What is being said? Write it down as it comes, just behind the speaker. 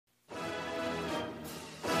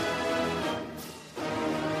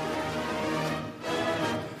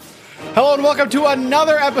Hello and welcome to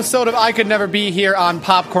another episode of I Could Never Be here on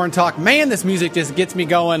Popcorn Talk. Man, this music just gets me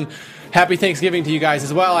going. Happy Thanksgiving to you guys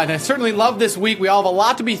as well. And I certainly love this week. We all have a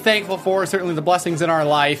lot to be thankful for. Certainly the blessings in our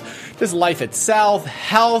life. Just life itself,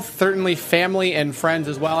 health, certainly family and friends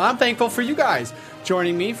as well. And I'm thankful for you guys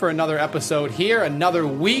joining me for another episode here, another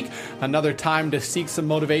week, another time to seek some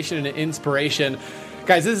motivation and inspiration.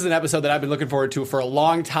 Guys, this is an episode that I've been looking forward to for a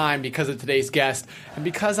long time because of today's guest and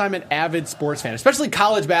because I'm an avid sports fan, especially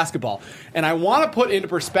college basketball. And I want to put into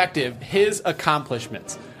perspective his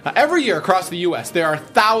accomplishments. Every year across the U.S., there are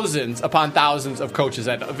thousands upon thousands of coaches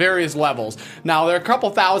at various levels. Now, there are a couple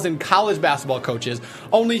thousand college basketball coaches.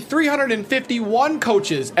 Only 351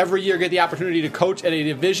 coaches every year get the opportunity to coach at a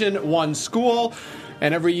Division I school.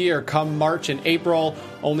 And every year, come March and April,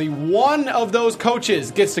 only one of those coaches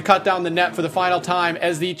gets to cut down the net for the final time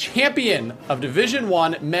as the champion of Division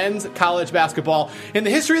I men's college basketball. In the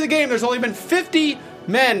history of the game, there's only been 50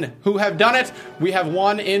 men who have done it. We have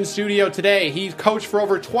one in studio today. He's coached for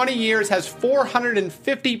over 20 years, has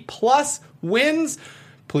 450 plus wins.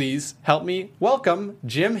 Please help me welcome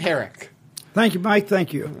Jim Herrick. Thank you, Mike.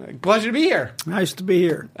 Thank you. Pleasure to be here. Nice to be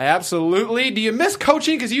here. Absolutely. Do you miss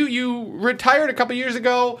coaching? Because you retired a couple years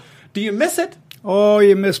ago. Do you miss it? Oh,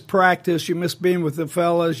 you miss practice. You miss being with the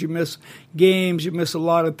fellas. You miss games. You miss a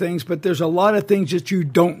lot of things. But there's a lot of things that you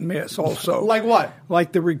don't miss also. Like what?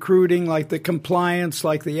 Like the recruiting, like the compliance,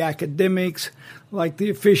 like the academics, like the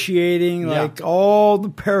officiating, like all the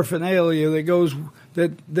paraphernalia that goes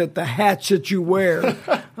that the hats that you wear.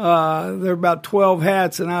 There are about 12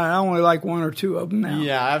 hats, and I only like one or two of them now.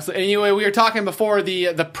 Yeah, absolutely. Anyway, we were talking before,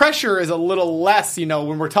 the pressure is a little less,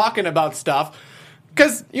 when we're talking about stuff,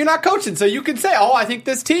 because you're not coaching, so you can say, oh, I think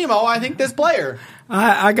this team, oh, I think this player.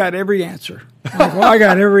 I got every answer. I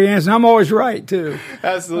got every answer. I'm always right, too.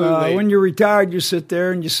 Absolutely. When you're retired, you sit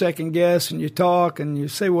there and you second guess and you talk and you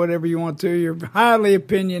say whatever you want to. You're highly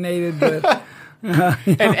opinionated, but...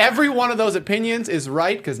 And every one of those opinions is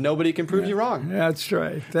right because nobody can prove you wrong. That's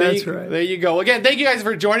right. There you go. Again, thank you guys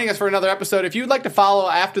for joining us for another episode. If you'd like to follow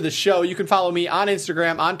after the show, you can follow me on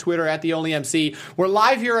Instagram, on Twitter, at TheOnlyMC. We're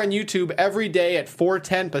live here on YouTube every day at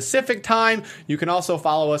 4:10 Pacific time. You can also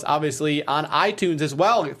follow us, obviously, on iTunes as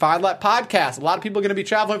well. Find Let Podcast. A lot of people are going to be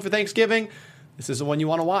traveling for Thanksgiving. This is the one you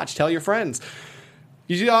want to watch. Tell your friends.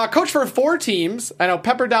 You coach for 4 teams. I know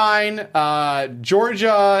Pepperdine,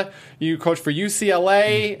 Georgia. You coach for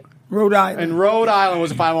UCLA. Rhode Island. And Rhode Island was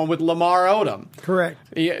the final one with Lamar Odom. Correct.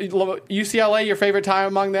 UCLA, your favorite time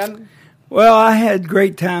among them? Well, I had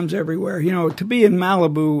great times everywhere. To be in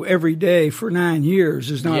Malibu every day for 9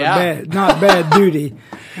 years is not bad duty.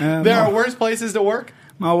 There are worse places to work?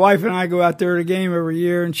 My wife and I go out there to a game every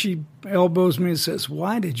year, and she elbows me and says,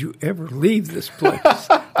 "Why did you ever leave this place?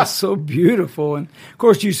 It's so beautiful." And of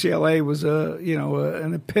course, UCLA was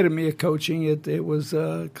an epitome of coaching. It was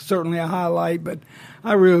certainly a highlight, but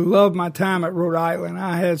I really loved my time at Rhode Island.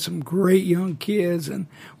 I had some great young kids, and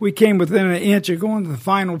we came within an inch of going to the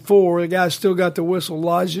Final Four. The guy still got the whistle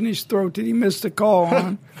lodged in his throat that he missed a call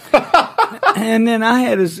on. And then I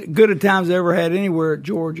had as good a time as I ever had anywhere at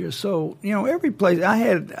Georgia. So, every place. I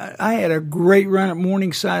had a great run at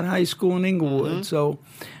Morningside High School in Inglewood. Mm-hmm. So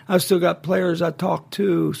I've still got players I talk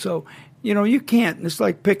to. So, you can't. It's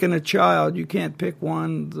like picking a child. You can't pick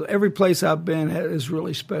one. Every place I've been is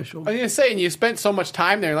really special. I was going to say, and you spent so much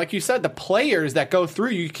time there. Like you said, the players that go through,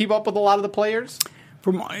 you keep up with a lot of the players?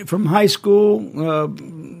 From high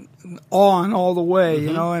school on all the way,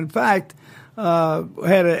 Mm-hmm. In fact,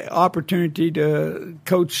 had an opportunity to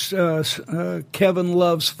coach Kevin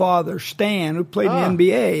Love's father, Stan, who played in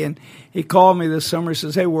the NBA. And he called me this summer and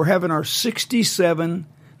says, "Hey, we're having our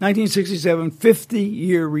 1967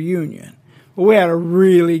 50-year reunion." Well, we had a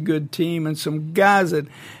really good team and some guys that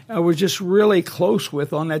I was just really close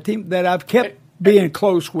with on that team that I've kept being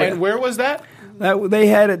close with. And where was that? They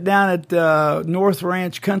had it down at North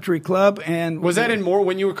Ranch Country Club. And was that in Moore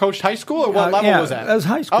when you were coached high school, or what level was that? That was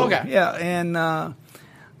high school. Oh, okay. Yeah, and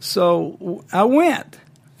so I went.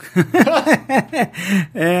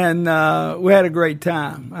 And we had a great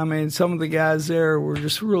time. I mean, some of the guys there were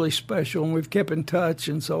just really special, and we've kept in touch.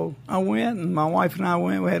 And so I went, and my wife and I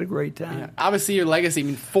went. We had a great time. Yeah. Obviously, your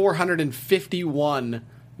legacy, 451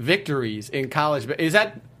 victories in college. But is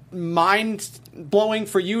that mind-blowing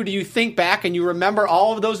for you? Do you think back and you remember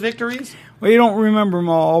all of those victories? Well, you don't remember them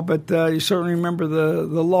all, but you certainly remember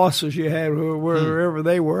the losses you had wherever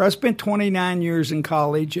they were. I spent 29 years in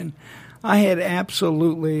college, and I had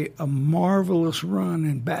absolutely a marvelous run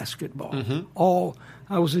in basketball.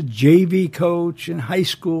 Mm-hmm. I was a JV coach in high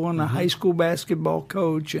school and a high school basketball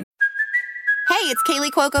coach. Hey, it's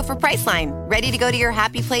Kaylee Cuoco for Priceline. Ready to go to your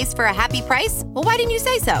happy place for a happy price? Well, why didn't you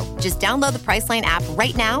say so? Just download the Priceline app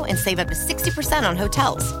right now and save up to 60% on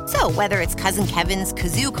hotels. So whether it's Cousin Kevin's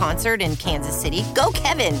Kazoo Concert in Kansas City, go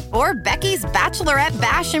Kevin, or Becky's Bachelorette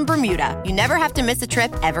Bash in Bermuda, you never have to miss a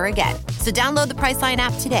trip ever again. So download the Priceline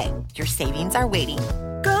app today. Your savings are waiting.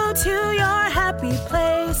 Go to your happy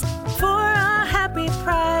place for a happy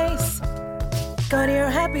price. Go to your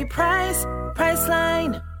happy price,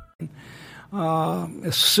 Priceline.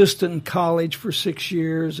 Assistant in college for 6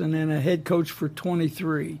 years, and then a head coach for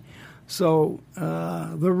 23. So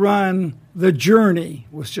the journey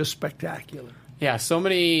was just spectacular. Yeah, so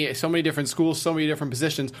many different schools, so many different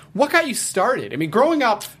positions. What got you started? I mean, growing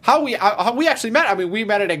up, how we actually met. I mean, we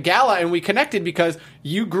met at a gala and we connected because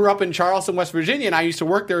you grew up in Charleston, West Virginia, and I used to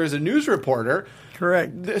work there as a news reporter.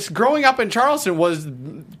 Correct. Growing up in Charleston, was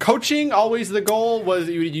coaching always the goal? Was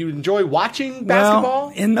you enjoy watching basketball?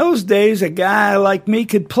 Well, in those days, a guy like me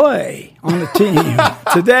could play on a team.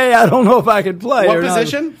 Today, I don't know if I could play. What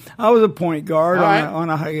position? I was a point guard. Right.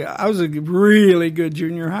 I was a really good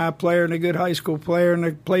junior high player and a good high school player, and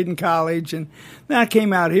I played in college. And then I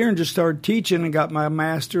came out here and just started teaching and got my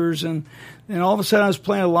master's. And all of a sudden, I was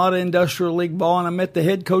playing a lot of industrial league ball, and I met the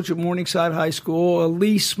head coach at Morningside High School,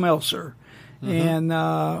 Lee Smelser. Mm-hmm.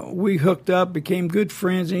 And we hooked up, became good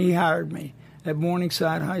friends, and he hired me at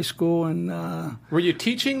Morningside High School. And were you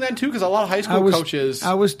teaching then too? Because a lot of high school coaches.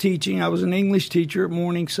 I was teaching. I was an English teacher at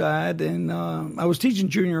Morningside, and I was teaching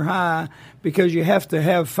junior high because you have to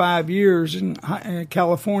have 5 years in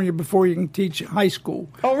California before you can teach high school.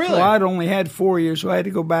 Oh, really? So I'd only had 4 years, so I had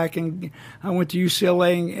to go back, and I went to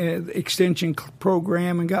UCLA extension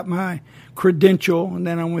program and got my credential, and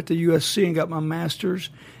then I went to USC and got my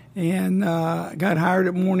master's. And got hired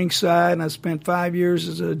at Morningside, and I spent 5 years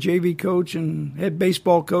as a JV coach and head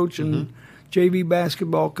baseball coach and JV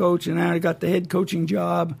basketball coach, and I got the head coaching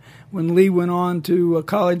job when Lee went on to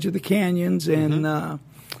College of the Canyons, and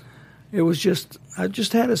it was I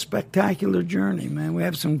just had a spectacular journey, man. We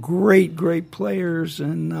have some great players,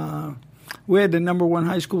 and we had the #1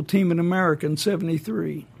 high school team in America in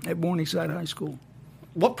 '73 at Morningside High School.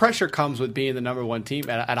 What pressure comes with being the #1 team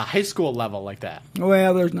at a high school level like that?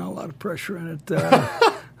 Well, there's not a lot of pressure in it.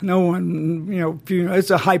 No one, it's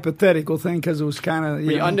a hypothetical thing because it was kind of.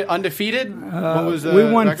 Were you undefeated? What was the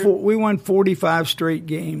record? We won 45 straight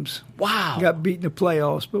games. Wow! Got beat in the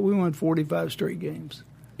playoffs, but we won 45 straight games.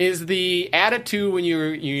 Is the attitude when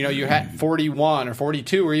you had 41 or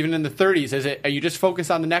 42 or even in the 30s? Are you just focused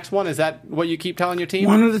on the next one? Is that what you keep telling your team?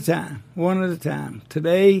 One at a time.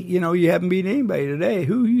 Today, you haven't beat anybody today.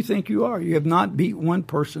 Who you think you are? You have not beat one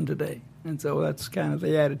person today, and so that's kind of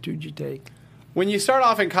the attitude you take. When you start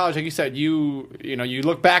off in college, like you said, you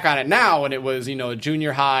look back on it now, and it was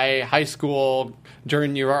junior high school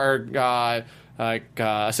during your.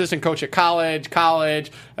 Assistant coach at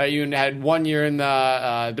college. You had 1 year in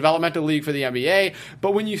the developmental league for the NBA.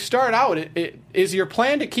 But when you start out, is your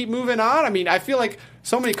plan to keep moving on? I mean, I feel like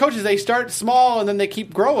so many coaches, they start small and then they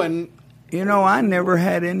keep growing. I never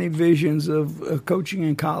had any visions of coaching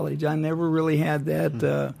in college. I never really had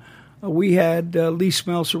that. We had Lee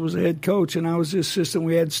Smelser was the head coach, and I was the assistant.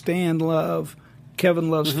 We had Stan Love, Kevin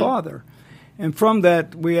Love's father. And from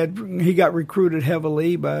that, he got recruited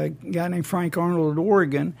heavily by a guy named Frank Arnold at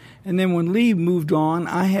Oregon. And then when Lee moved on,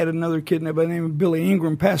 I had another kid by the name of Billy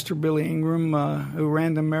Ingram, Pastor Billy Ingram, who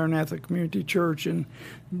ran the Maranatha Community Church in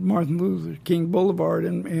Martin Luther King Boulevard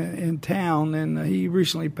in town. And he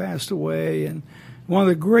recently passed away. And one of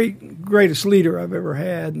the greatest leader I've ever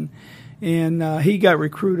had. And he got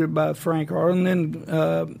recruited by Frank Arnold. And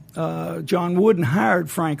then John Wooden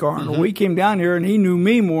hired Frank Arnold. We came down here, and he knew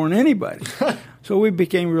me more than anybody. So we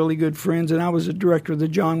became really good friends, and I was the director of the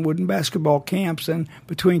John Wooden basketball camps. And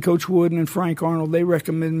between Coach Wooden and Frank Arnold, they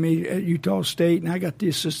recommended me at Utah State, and I got the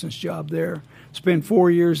assistant's job there. Spent 4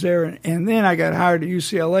 years there, and then I got hired at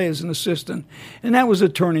UCLA as an assistant. And that was a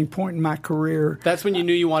turning point in my career. That's when you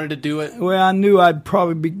knew you wanted to do it? Well, I knew I'd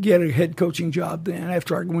probably get a head coaching job then.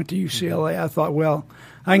 After I went to UCLA, I thought, well,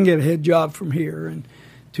 I can get a head job from here. And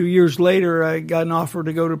 2 years later, I got an offer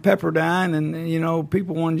to go to Pepperdine, and,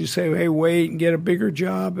 people wanted to say, hey, wait and get a bigger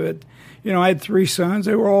job. But, I had 3 sons.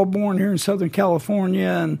 They were all born here in Southern California,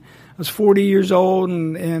 and I was 40 years old,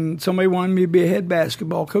 and somebody wanted me to be a head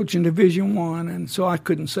basketball coach in Division I, and so I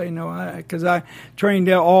couldn't say no because I trained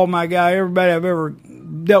all my guys, everybody I've ever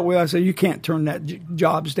dealt with. I said, you can't turn that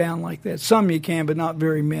jobs down like that. Some you can, but not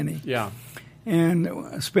very many. Yeah.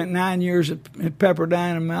 and spent 9 years at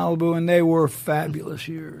Pepperdine in Malibu, and they were fabulous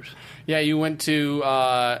years. Yeah, you went to,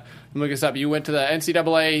 let me look this up, you went to the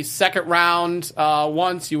NCAA second round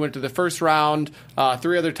once, you went to the first round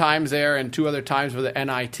 3 other times there, and 2 other times for the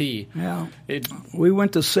NIT. Yeah. We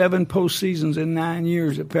went to 7 postseasons in 9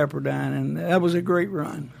 years at Pepperdine, and that was a great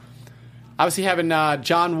run. Obviously, having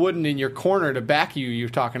John Wooden in your corner to back you, you're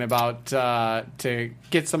talking about to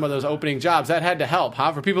get some of those opening jobs. That had to help,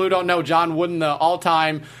 huh? For people who don't know, John Wooden, the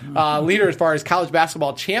all-time leader as far as college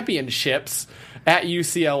basketball championships at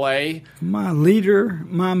UCLA. My leader,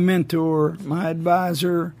 my mentor, my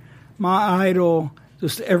advisor, my idol,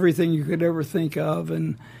 just everything you could ever think of.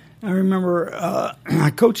 And I remember I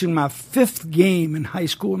coached in my 5th game in high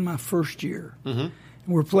school in my first year. Mm-hmm.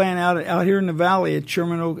 We're playing out here in the Valley at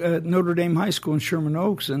Notre Dame High School in Sherman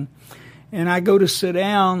Oaks, and I go to sit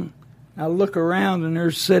down. I look around, and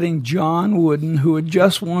there's sitting John Wooden, who had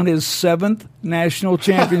just won his 7th national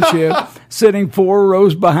championship, sitting 4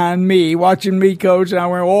 rows behind me, watching me coach. And I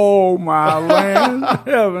went, "Oh my land,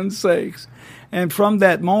 heaven's sakes!" And from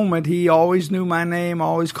that moment, he always knew my name,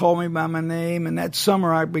 always called me by my name. And that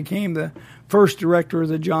summer, I became the first director of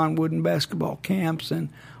the John Wooden basketball camps, and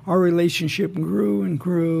our relationship grew and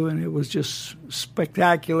grew, and it was just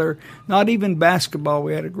spectacular. Not even basketball,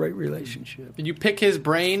 we had a great relationship. Did you pick his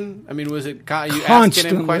brain? I mean, was it you constantly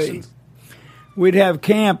asking him questions? We'd have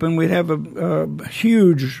camp, and we'd have a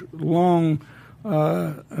huge, long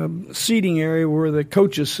seating area where the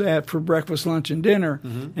coaches sat for breakfast, lunch, and dinner.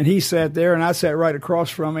 Mm-hmm. And he sat there, and I sat right across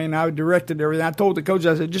from him, and I directed everything. I told the coach,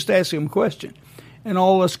 I said, just ask him a question. And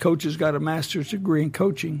all us coaches got a master's degree in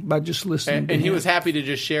coaching by just listening to him. And he was happy to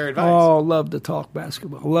just share advice. Oh, loved to talk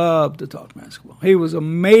basketball. Loved to talk basketball. He was an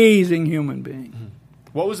amazing human being. Mm-hmm.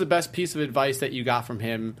 What was the best piece of advice that you got from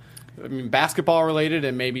him? I mean, basketball related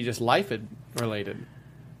and maybe just life related.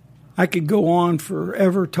 I could go on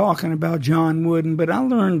forever talking about John Wooden, but I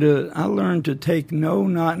learned to take no,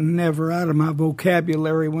 not, never out of my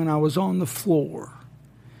vocabulary when I was on the floor.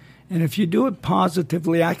 And if you do it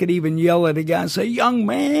positively, I could even yell at a guy and say, "Young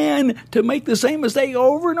man, to make the same mistake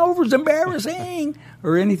over and over is embarrassing,"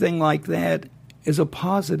 or anything like that is a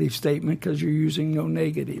positive statement because you're using no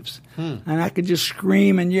negatives. And I could just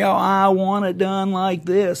scream and yell, "I want it done like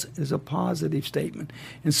this," is a positive statement.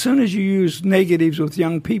 As soon as you use negatives with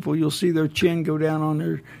young people, you'll see their chin go down on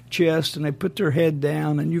their chest and they put their head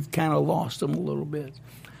down, and you've kind of lost them a little bit.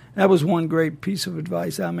 That was one great piece of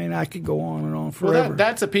advice. I mean, I could go on and on forever. Well,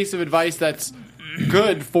 that's a piece of advice that's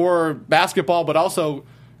good for basketball, but also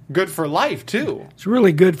good for life, too. It's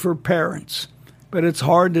really good for parents, but it's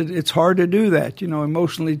hard to do that,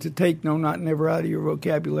 emotionally, to take no, not, never out of your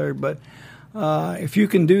vocabulary. But if you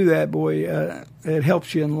can do that, boy, it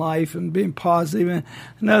helps you in life and being positive. And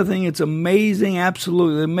another thing, it's amazing,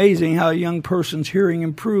 absolutely amazing how a young person's hearing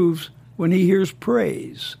improves when he hears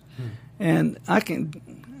praise. And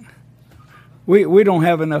We don't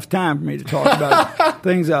have enough time for me to talk about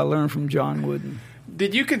things I learned from John Wooden.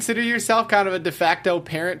 Did you consider yourself kind of a de facto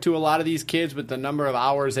parent to a lot of these kids with the number of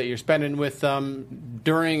hours that you're spending with them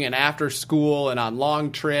during and after school and on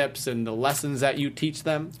long trips and the lessons that you teach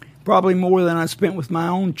them? Probably more than I spent with my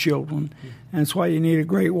own children. And that's why you need a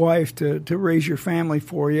great wife to raise your family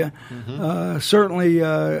for you. Mm-hmm. Certainly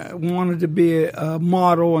wanted to be a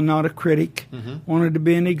model and not a critic. Mm-hmm. Wanted to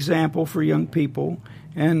be an example for young people.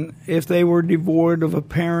 And if they were devoid of a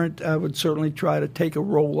parent, I would certainly try to take a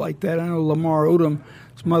role like that. I know Lamar Odom,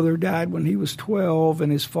 his mother died when he was 12,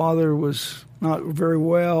 and his father was not very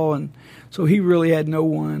well, and so he really had no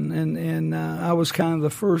one. And I was kind of the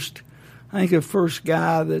first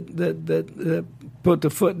guy that put the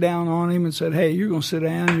foot down on him and said, "Hey, you're going to sit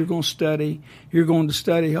down, you're going to study, you're going to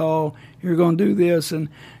study hall, you're going to do this." And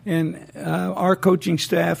our coaching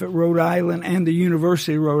staff at Rhode Island and the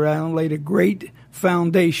University of Rhode Island laid a great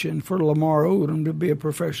foundation for Lamar Odom to be a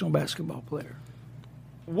professional basketball player.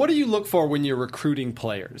 What do you look for when you're recruiting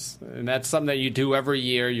players? And that's something that you do every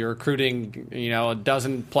year. You're recruiting, a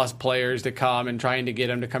dozen plus players to come and trying to get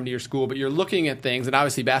them to come to your school. But you're looking at things, and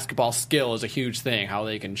obviously basketball skill is a huge thing, how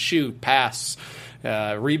they can shoot, pass,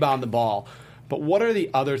 rebound the ball. But what are the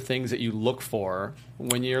other things that you look for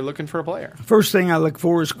when you're looking for a player? First thing I look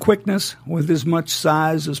for is quickness with as much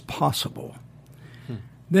size as possible.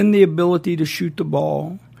 Then the ability to shoot the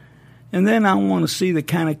ball. And then I want to see the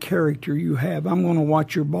kind of character you have. I'm going to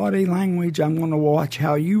watch your body language. I'm going to watch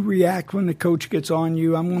how you react when the coach gets on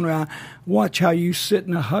you. I'm going to watch how you sit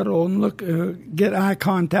in a huddle and get eye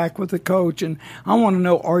contact with the coach. And I want to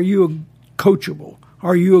know, are you coachable?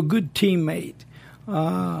 Are you a good teammate?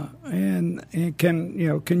 and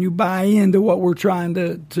can you buy into what we're trying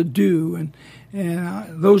to do?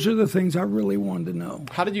 And those are the things I really wanted to know.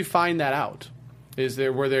 How did you find that out?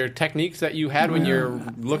 Were there techniques that you had when you're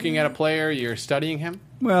looking at a player, you're studying him?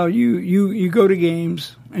 Well, you go to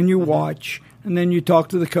games and you watch, and then you talk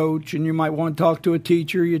to the coach, and you might want to talk to a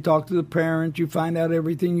teacher. You talk to the parent. You find out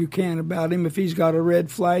everything you can about him. If he's got a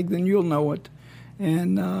red flag, then you'll know it.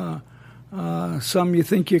 And some you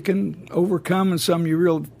think you can overcome, and some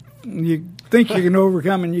you think you can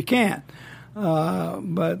overcome, and you can't.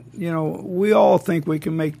 But we all think we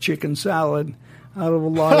can make chicken salad out of a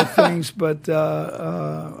lot of things. But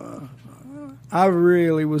I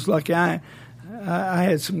really was lucky. I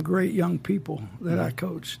had some great young people that I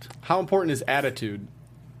coached. How important is attitude?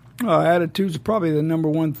 Attitude's probably the number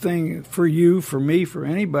one thing for you, for me, for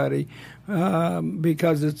anybody,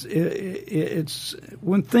 because it's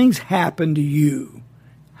when things happen to you,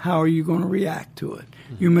 how are you going to react to it?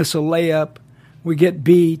 Mm-hmm. You miss a layup, we get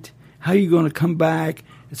beat. How are you going to come back?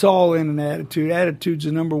 It's all in an attitude. Attitude's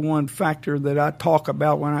the number one factor that I talk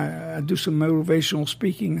about when I do some motivational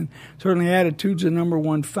speaking. And certainly attitude's the number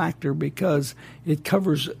one factor because it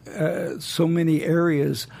covers so many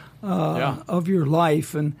areas of your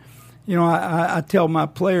life. And, I tell my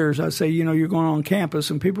players, I say, you're going on campus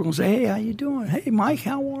and people are going to say, hey, how you doing? Hey, Mike,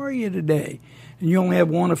 how are you today? And you only have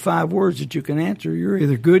 1 of 5 words that you can answer. You're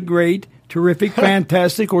either good, great, terrific,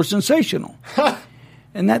 fantastic, or sensational.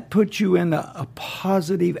 And that puts you in a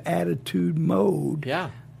positive attitude mode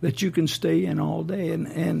that you can stay in all day.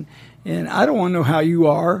 And I don't want to know how you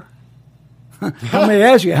are. I may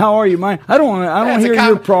ask you, how are you, Mike? I don't want to hear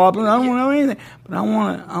your problem. I don't want to know anything. But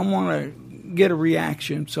I want to get a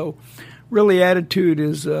reaction. So really attitude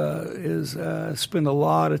is spend a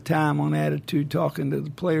lot of time on attitude, talking to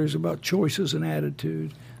the players about choices and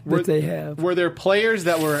attitude that they have. Were there players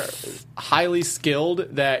that were highly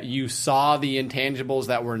skilled that you saw the intangibles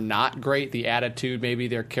that were not great, the attitude, maybe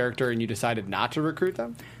their character, and you decided not to recruit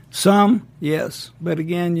them? Some, yes. But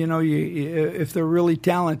again, if they're really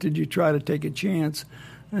talented, you try to take a chance.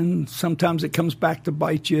 And sometimes it comes back to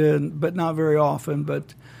bite you, but not very often.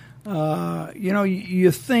 But,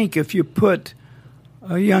 you think if you put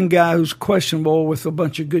a young guy who's questionable with a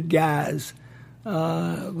bunch of good guys,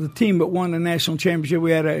 the team that won the national championship,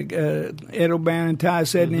 we had Ed O'Bannon, Ty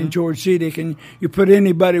Sedney, and George Zedek, and you put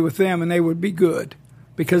anybody with them and they would be good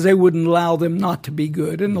because they wouldn't allow them not to be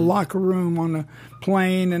good. In the locker room, on the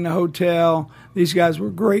plane, in the hotel, these guys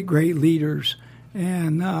were great, great leaders.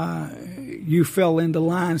 And you fell into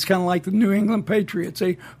line. It's kind of like the New England Patriots.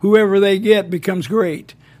 Whoever they get becomes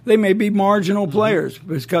great. They may be marginal players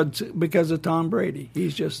because of Tom Brady.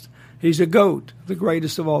 He's a GOAT, the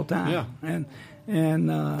greatest of all time. Yeah.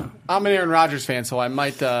 And I'm an Aaron Rodgers fan, so I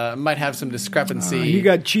might have some discrepancy. You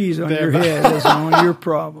got cheese on your head. That's only your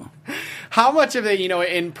problem. How much of it,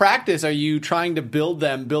 in practice, are you trying to build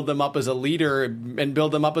them up as a leader and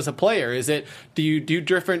build them up as a player? Do you do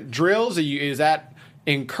different drills? Is that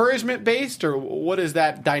encouragement based, or what is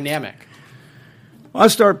that dynamic? I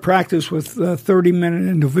start practice with a 30-minute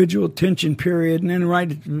individual attention period, and then right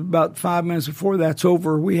about 5 minutes before that's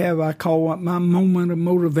over, I call it my moment of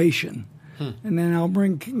motivation. And then I'll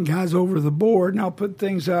bring guys over to the board, and I'll put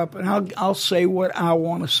things up, and I'll say what I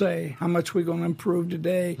want to say. How much we're going to improve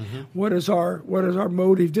today? What is our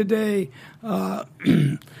motive today?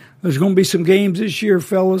 There's going to be some games this year,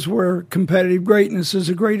 fellas, where competitive greatness is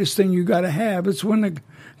the greatest thing you got to have. It's when the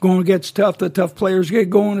going gets tough, the tough players get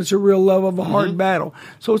going. It's a real love of a hard battle.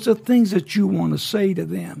 So it's the things that you want to say to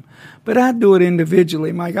them. But I do it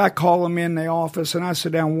individually, Mike. I call them in the office, and I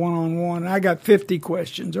sit down one-on-one, and I got 50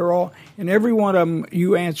 questions. And every one of them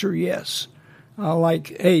you answer yes.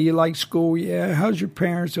 Like, hey, you like school? Yeah. How's your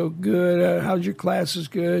parents? Oh, good. How's your classes?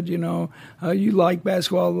 Good. You like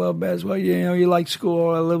basketball? I love basketball. You like school?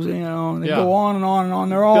 I love, and they go on and on and on.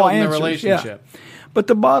 They're all building answers. The relationship. Yeah. But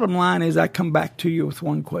the bottom line is I come back to you with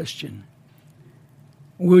one question.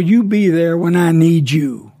 Will you be there when I need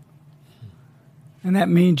you? And that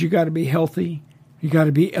means you got to be healthy. You got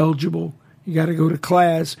to be eligible. You got to go to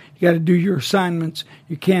class. You got to do your assignments.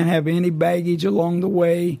 You can't have any baggage along the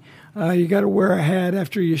way. You got to wear a hat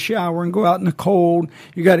after you shower and go out in the cold.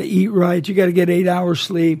 You got to eat right. You got to get 8 hours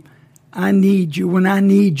sleep. I need you. When I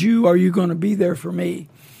need you, are you going to be there for me?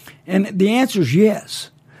 And the answer is yes.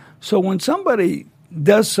 So when somebody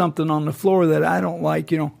does something on the floor that I don't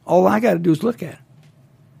like, all I got to do is look at it.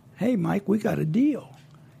 Hey, Mike, we got a deal.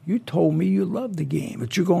 You told me you loved the game,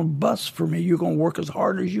 but you're going to bust for me. You're going to work as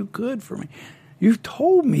hard as you could for me. You've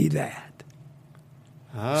told me that.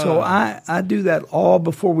 So I do that all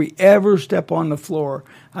before we ever step on the floor.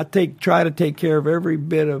 I try to take care of every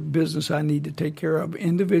bit of business I need to take care of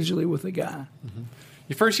individually with a guy. Mm-hmm.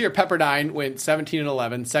 Your first year at Pepperdine went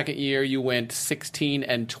 17-11. Second year you went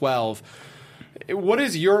 16-12. What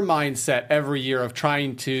is your mindset every year of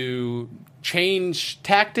trying to change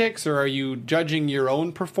tactics, or are you judging your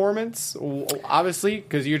own performance? Obviously,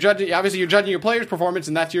 because you're judging your players' performance,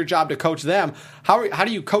 and that's your job to coach them. How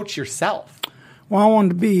do you coach yourself? Well, I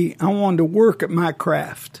wanted to work at my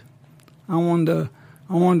craft. I wanted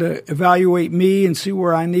to evaluate me and see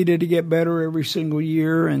where I needed to get better every single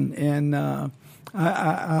year, and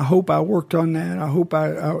I hope I worked on that. I hope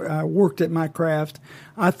I worked at my craft.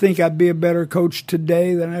 I think I'd be a better coach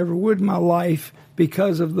today than I ever would in my life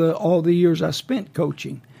because of all the years I spent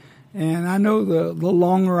coaching. And I know the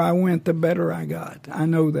longer I went, the better I got. I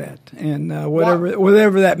know that, and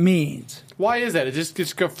whatever that means. Why is that? It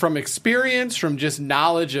just go from experience, from just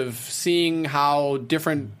knowledge of seeing how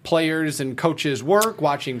different players and coaches work,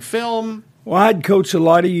 watching film? Well, I'd coached a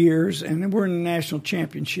lot of years, and we're in the national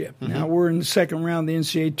championship. Mm-hmm. Now, we're in the second round of the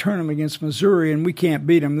NCAA tournament against Missouri, and we can't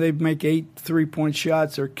beat them. They make 8 3-point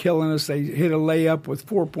shots. They're killing us. They hit a layup with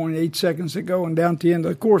 4.8 seconds to go, and down to the end of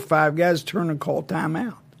the court, 5 guys turn and call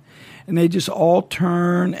timeout. And they just all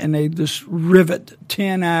turn, and they just rivet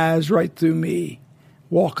 10 eyes right through me,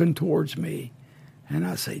 walking towards me. And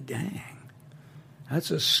I say, dang, that's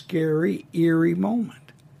a scary, eerie moment.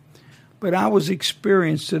 But I was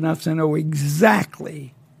experienced enough to know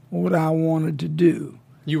exactly what I wanted to do.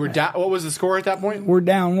 You were down. What was the score at that point? We're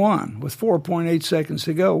down 1 with 4.8 seconds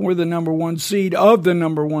to go. We're the number 1 seed of the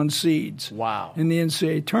number 1 seeds. Wow. In the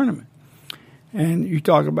NCAA tournament. And you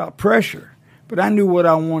talk about pressure. But I knew what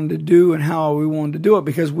I wanted to do and how we wanted to do it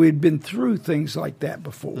because we had been through things like that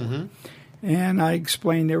before. Mm-hmm. And I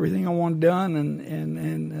explained everything I wanted done,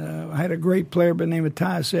 and I had a great player by the name of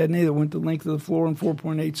Ty Sadney that went the length of the floor in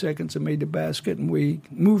 4.8 seconds and made the basket, and we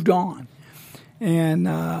moved on. And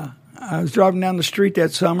I was driving down the street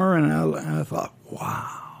that summer, and I thought,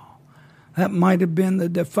 wow, that might have been the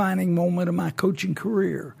defining moment of my coaching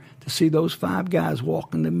career, to see those 5 guys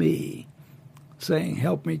walking to me saying,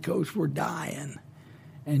 help me, coach, we're dying.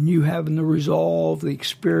 And you having the resolve, the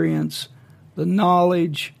experience, the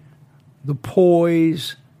knowledge, the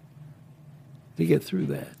poise to get through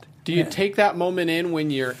that. Do you take that moment in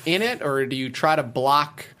when you're in it, or do you try to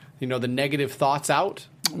block, the negative thoughts out?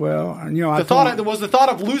 Well, was the thought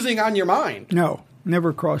of losing on your mind? No,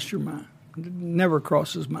 never crossed your mind. It never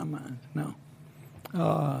crosses my mind. No.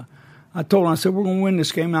 I told him, I said, we're going to win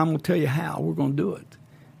this game, and I'm going to tell you how we're going to do it.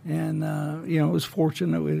 And it was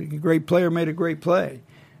fortunate. A great player made a great play,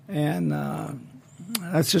 and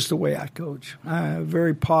that's just the way I coach. I'm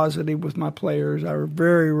very positive with my players. I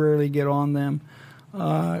very rarely get on them.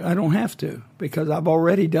 I don't have to because I've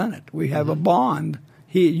already done it. We have a bond,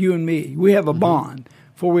 you and me. We have a bond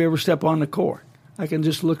before we ever step on the court. I can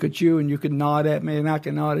just look at you and you can nod at me and I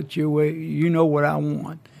can nod at you. You know what I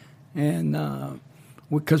want. And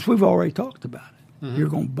because we've already talked about it. Mm-hmm. You're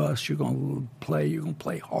going to bust. You're going to play. You're going to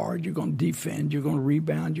play hard. You're going to defend. You're going to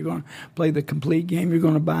rebound. You're going to play the complete game. You're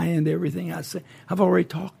going to buy into everything I say. I've already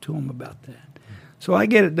talked to them about that. So I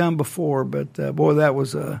get it done before, but boy, that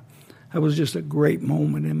was just a great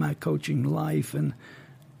moment in my coaching life. And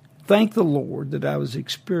thank the Lord that I was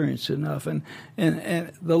experienced enough. And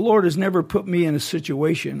the Lord has never put me in a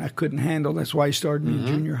situation I couldn't handle. That's why He started me in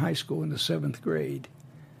junior high school in the 7th grade.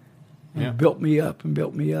 And built me up.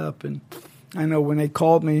 And I know when they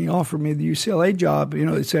called me and offered me the UCLA job,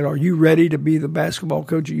 they said, are you ready to be the basketball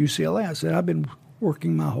coach at UCLA? I said, I've been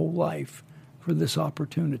working my whole life for this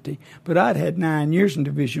opportunity. But I'd had 9 years in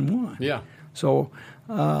Division I. Yeah. So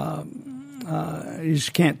you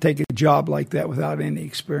just can't take a job like that without any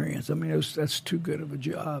experience. I mean, that's too good of a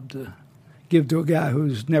job to give to a guy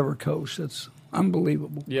who's never coached. That's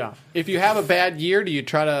unbelievable. Yeah. If you have a bad year, do you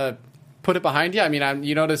try to put it behind you? I mean,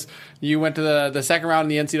 you notice you went to the second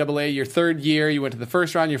round in the NCAA your 3rd year, you went to the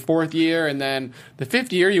first round your 4th year, and then the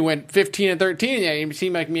 5th year you went 15-13. Yeah, you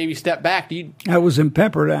seem like maybe step back. I was in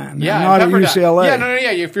Pepperdine, not at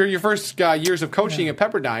UCLA. Yeah. For your first years of coaching at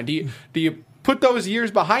Pepperdine, do you put those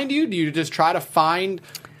years behind you? Do you just try to find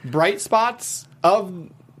bright spots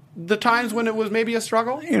of the times when it was maybe a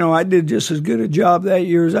struggle? I did just as good a job that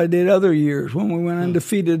year as I did other years. When we went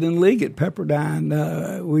undefeated in league at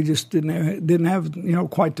Pepperdine, we just didn't have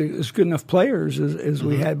quite as good enough players as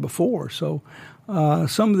we had before. So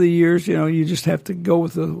some of the years, you just have to go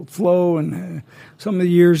with the flow. And some of the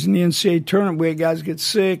years in the NCAA tournament, we had guys get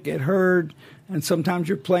sick, get hurt, and sometimes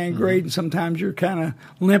you're playing great, and sometimes you're kind of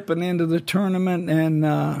limping into the tournament. And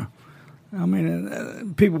I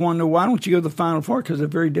mean, people want to know, why don't you go to the Final Four? Because they're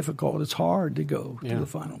very difficult. It's hard to go to the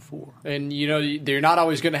Final Four. And, they're not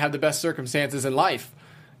always going to have the best circumstances in life.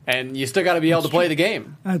 And you still got to be able to play the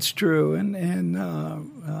game. That's true. And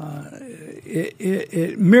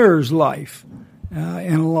it mirrors life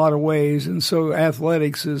in a lot of ways. And so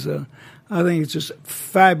athletics is I think it's just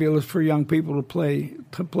fabulous for young people to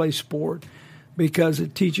play sport, because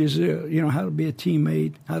it teaches how to be a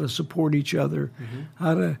teammate, how to support each other,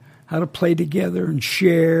 how to play together and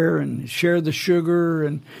share the sugar,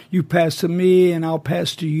 and you pass to me and I'll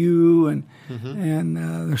pass to you, and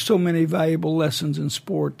there's so many valuable lessons in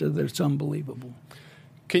sport that it's unbelievable.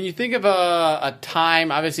 Can you think of a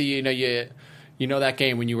time? Obviously, you know that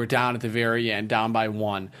game when you were down at the very end, down by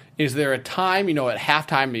 1. Is there a time, at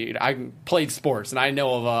halftime? I played sports, and I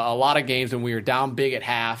know of a lot of games when we were down big at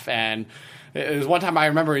half. And it was one time I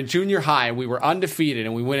remember in junior high, we were undefeated,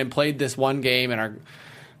 and we went and played this one game, and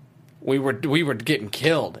we were getting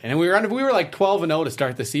killed, and we were like 12-0 to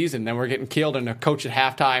start the season, and we're getting killed. And the coach at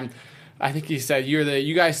halftime, I think he said,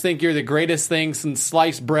 "You guys think you're the greatest thing since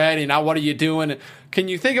sliced bread, and now what are you doing?" Can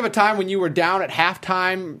you think of a time when you were down at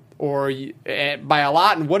halftime or by a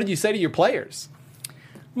lot, and what did you say to your players?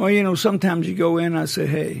 Well, sometimes you go in, I say,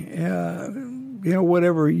 "Hey,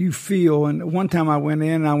 whatever you feel." And one time I went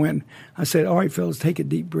in, I said, "All right, fellas, take a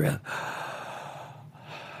deep breath.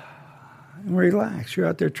 And relax. You're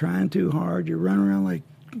out there trying too hard. You're running around like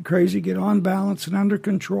crazy. Get on balance and under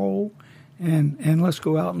control, and let's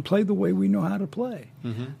go out and play the way we know how to play."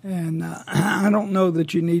 Mm-hmm. And I don't know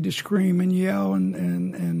that you need to scream and yell.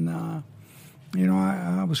 And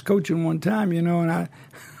I was coaching one time, and I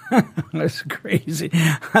that's crazy.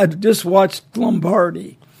 I just watched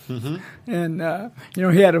Lombardi. Mm-hmm. And,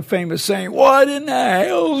 he had a famous saying, "What in the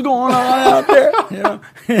hell's going on out there?"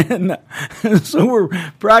 And so we're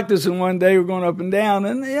practicing one day, we're going up and down,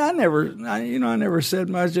 and I never said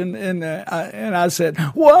much. And I said,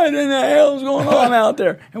 "What in the hell's going on out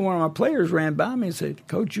there?" And one of my players ran by me and said,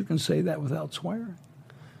 "Coach, you can say that without swearing."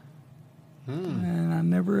 And I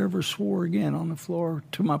never ever swore again on the floor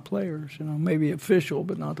to my players. Maybe official,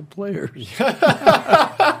 but not the players.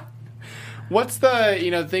 What's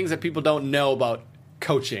the things that people don't know about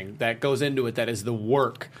coaching that goes into it, that is the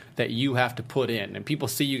work that you have to put in? And people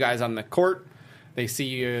see you guys on the court, they see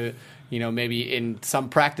you, maybe in some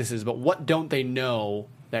practices, but what don't they know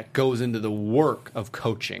that goes into the work of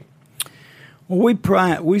coaching? Well,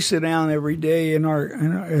 we sit down every day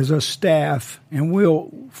as a staff, and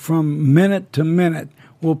we'll, from minute to minute,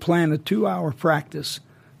 we'll plan a 2-hour practice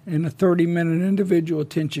in a 30-minute individual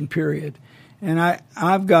attention period. And I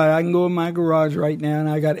can go in my garage right now, and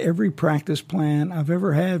I got every practice plan I've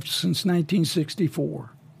ever had since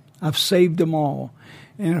 1964. I've saved them all.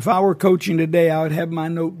 And if I were coaching today, I would have my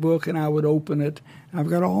notebook and I would open it. I've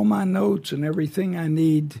got all my notes and everything I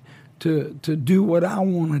need to do what I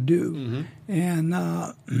want to do. Mm-hmm. And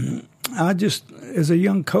I just, as a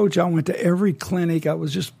young coach, I went to every clinic. I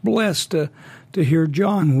was just blessed to hear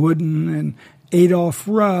John Wooden and Adolph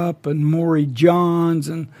Rupp and Maury Johns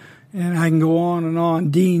and I can go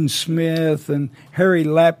on, Dean Smith and Harry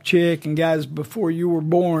Lapchick and guys before you were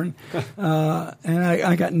born. And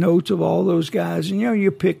I got notes of all those guys. And,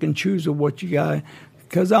 you pick and choose of what you got.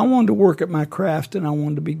 Because I wanted to work at my craft and I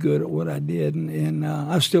wanted to be good at what I did. And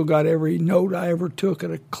I've still got every note I ever took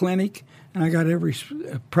at a clinic. And I got every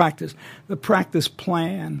practice. The practice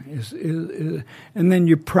plan is and then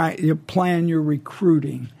you plan your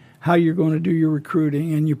recruiting, how you're going to do your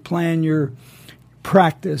recruiting, and you plan your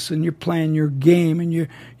practice, and you plan your game, and your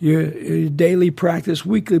daily practice,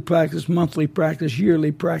 weekly practice, monthly practice,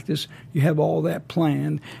 yearly practice. You have all that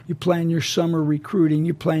planned. You plan your summer recruiting.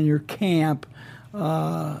 You plan your camp. You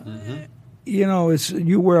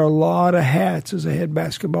wear a lot of hats as a head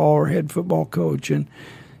basketball or head football coach, and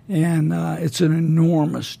it's an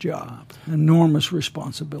enormous job, enormous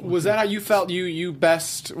responsibility. Was that how you felt you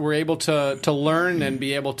best were able to learn and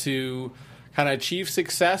be able to kind of achieve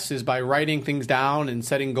success, is by writing things down and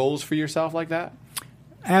setting goals for yourself like that?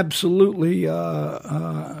 Absolutely.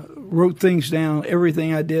 Wrote things down.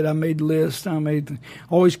 Everything I did, I made lists.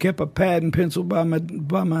 Always kept a pad and pencil by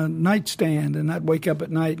my nightstand, and I'd wake up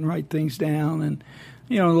at night and write things down. And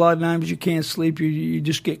a lot of times you can't sleep. You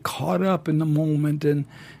just get caught up in the moment, and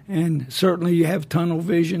certainly you have tunnel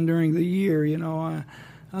vision during the year.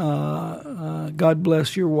 God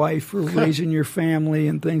bless your wife for raising your family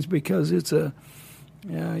and things, because it's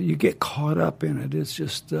you get caught up in it. It's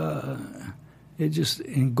just it just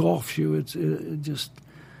engulfs you. I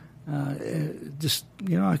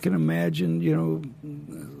can imagine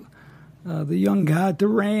the young guy at the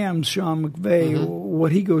Rams, Sean McVay,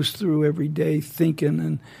 what he goes through every day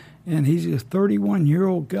thinking and he's a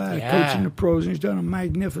 31-year-old guy Yeah. coaching the pros, and he's done a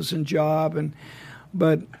magnificent job.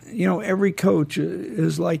 But every coach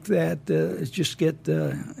is like that. It's just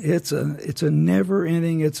it's a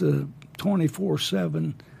never-ending. It's a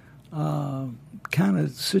 24/7 kind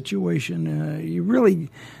of situation. You really,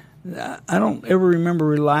 I don't ever remember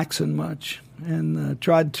relaxing much, and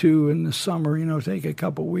tried to in the summer. Take a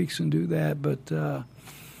couple weeks and do that, but.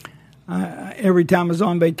 Every time I was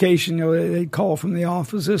on vacation, they'd call from the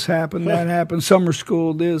office. This happened, that happened. Summer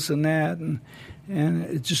school, this and that, and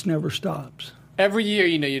it just never stops. Every year,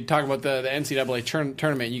 you talk about the NCAA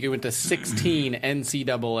tournament. You go into 16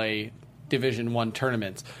 NCAA Division I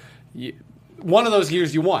tournaments. One of those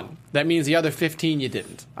years you won. That means the other 15 you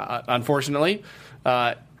didn't, unfortunately.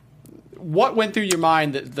 What went through your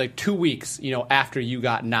mind the 2 weeks, after you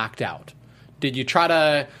got knocked out? Did you try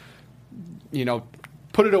to,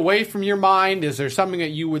 put it away from your mind? Is there something that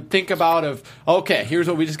you would think about of, okay, here's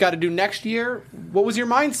what we just got to do next year? What was your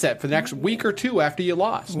mindset for the next week or two after you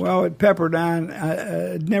lost? Well, at Pepperdine,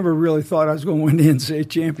 I never really thought I was going to win the NCAA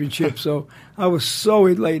championship, so I was so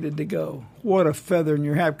elated to go. What a feather in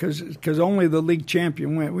your hat, because only the league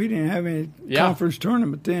champion went. We didn't have any conference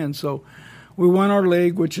tournament then, so we won our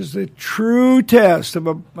league, which is the true test of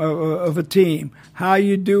a team, how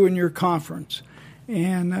you do in your conference.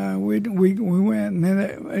 And we went, and then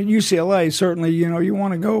at UCLA, certainly, you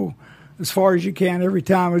want to go as far as you can every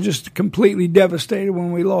time. I was just completely devastated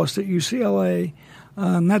when we lost at UCLA.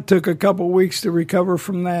 That took a couple of weeks to recover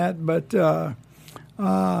from that. But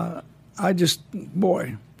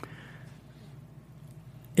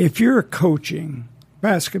if you're coaching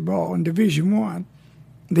basketball in Division I,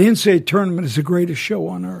 the NCAA tournament is the greatest show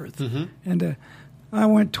on earth. Mm-hmm. And I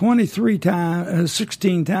went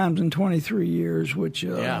 16 times in 23 years, which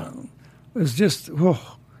was just,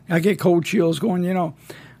 I get cold chills going,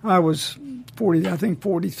 I was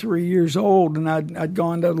 43 years old, and I'd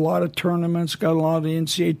gone to a lot of tournaments, got a lot of the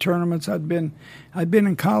NCAA tournaments. I'd been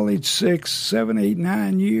in college 6, 7, 8,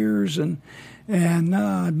 9 years, and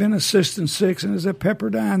I'd been assistant 6, and I was at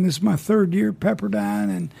Pepperdine. This is my third year at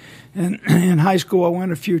Pepperdine, and in high school I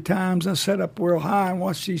went a few times. I sat up real high and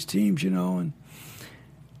watched these teams, and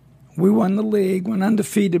we won the league, went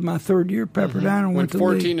undefeated my third year at Pepperdine, and went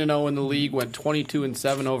 14-0 in the league, went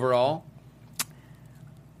 22-7 overall.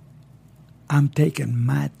 I'm taking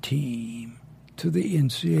my team to the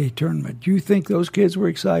NCAA tournament. Do you think those kids were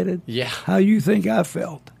excited? Yeah. How you think I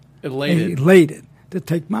felt? Elated to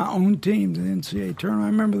take my own team to the NCAA tournament. I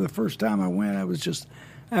remember the first time I went, I was just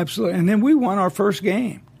absolutely. And then we won our first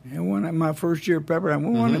game. And won my first year at Pepperdine.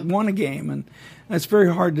 We won a game, and that's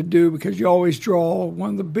very hard to do because you always draw one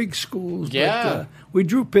of the big schools. Yeah. But, we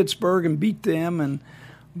drew Pittsburgh and beat them,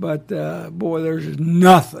 but there's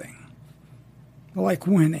nothing like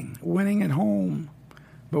winning at home.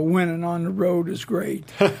 But winning on the road is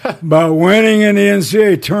great. But winning in the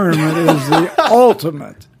NCAA tournament is the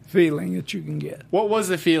ultimate feeling that you can get. What was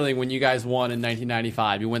the feeling when you guys won in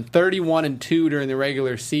 1995? You went 31-2 during the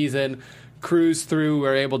regular season. Cruise through,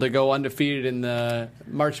 were able to go undefeated in the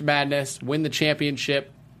March Madness, win the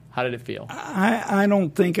championship. How did it feel? I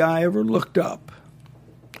don't think I ever looked up.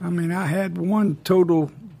 I mean, I had one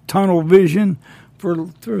total tunnel vision for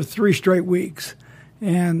 3 straight weeks.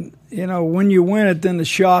 And, when you win it, then the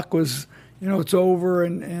shock was, it's over.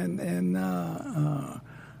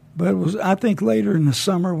 But it was, I think, later in the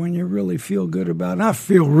summer when you really feel good about it. I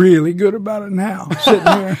feel really good about it now, sitting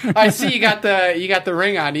here. I see you got the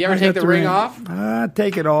ring on. Do you ever take the ring off? I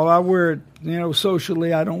take it off. I wear it,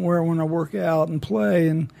 socially. I don't wear it when I work out and play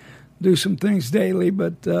and do some things daily.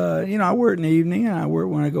 But, I wear it in the evening, and I wear it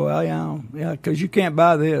when I go out. Because you can't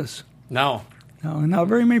buy this. No. No, not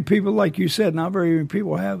very many people, like you said, not very many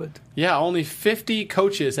people have it. Yeah, only 50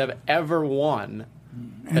 coaches have ever won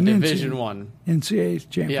a Division I NCAA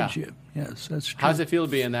championship. Yeah. Yes, that's true. How does it feel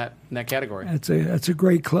to be in that category? That's a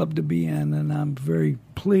great club to be in, and I'm very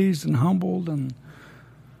pleased and humbled, and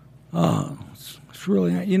it's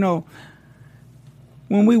really,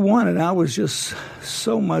 when we won it, I was just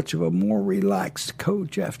so much of a more relaxed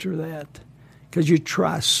coach after that, because you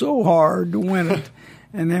try so hard to win it,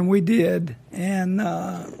 and then we did. And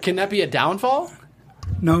can that be a downfall?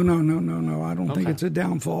 No. I don't think it's a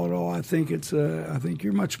downfall at all. I think I think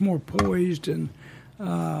you're much more poised, and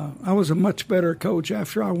I was a much better coach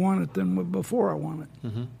after I won it than before I won it.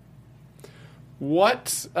 Mm-hmm.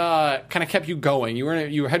 What kind of kept you going? You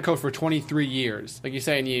were head coach for 23 years, like you're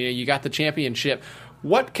saying. You got the championship.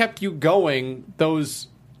 What kept you going those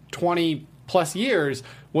 20 plus years?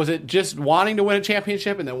 Was it just wanting to win a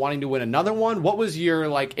championship and then wanting to win another one? What was your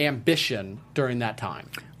ambition during that time?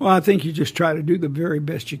 Well, I think you just try to do the very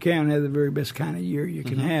best you can, have the very best kind of year you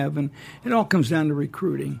can have, and it all comes down to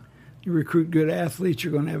recruiting. You recruit good athletes,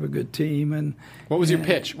 you're going to have a good team. And what was your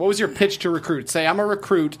pitch? What was your pitch to recruit? Say, I'm a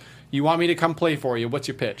recruit. You want me to come play for you. What's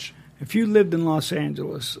your pitch? If you lived in Los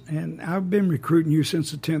Angeles, and I've been recruiting you since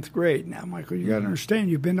the 10th grade. Now, Michael, you got to understand,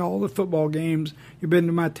 you've been to all the football games, you've been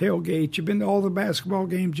to my tailgate, you've been to all the basketball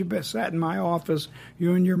games, you've sat in my office,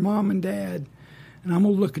 you and your mom and dad. And I'm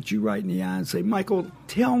going to look at you right in the eye and say, Michael,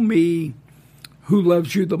 tell me who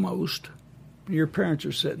loves you the most. And your parents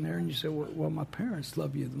are sitting there, and you say, well, my parents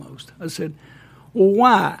love you the most. I said, well,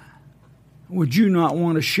 why would you not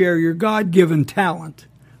want to share your God-given talent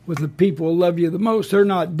with the people who love you the most? They're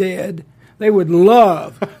not dead. They would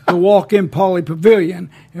love to walk in Pauley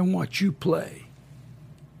Pavilion and watch you play.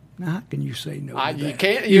 Now, how can you say no to that? You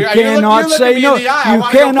can't. You cannot say no. You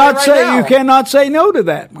cannot say no to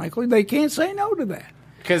that, Michael. They can't say no to that.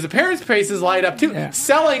 Because the parents' faces light up too. Yeah.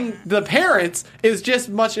 Selling the parents is just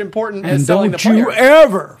much important as and selling the players. Don't you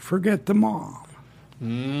ever forget the mom.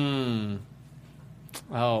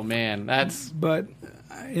 Oh man, that's. But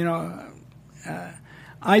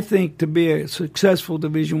I think to be a successful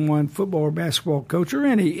Division I football or basketball coach or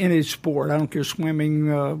any sport, I don't care, swimming,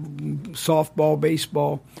 softball,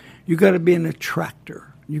 baseball, you got to be an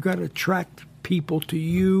attractor. You got to attract people to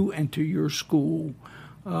you and to your school,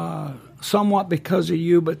 somewhat because of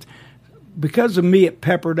you, but because of me at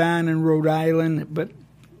Pepperdine in Rhode Island. But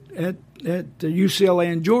at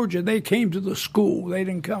UCLA in Georgia, they came to the school. They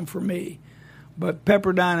didn't come for me. But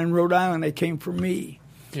Pepperdine in Rhode Island, they came for me.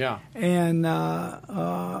 Yeah. And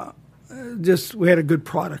just we had a good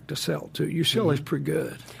product to sell too. UCLA's pretty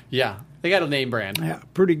good. Yeah, they got a name brand. Yeah,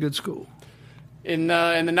 pretty good school. In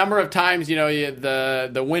the number of times,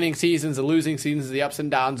 the winning seasons, the losing seasons, the ups and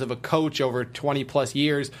downs of a coach over 20 plus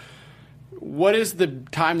years, what is the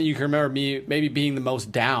time that you can remember maybe being the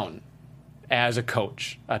most down as a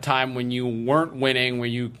coach? A time when you weren't winning, where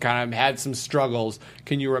you kind of had some struggles.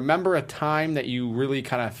 Can you remember a time that you really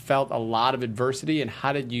kind of felt a lot of adversity, and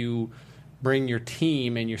how did you bring your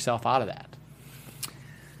team and yourself out of that?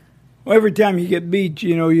 Well, every time you get beat,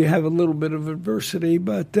 you have a little bit of adversity.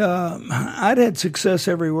 But I'd had success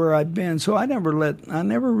everywhere I'd been, so I never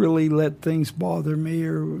really let things bother me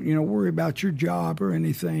or worry about your job or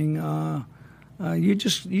anything. You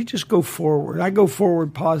just go forward. I go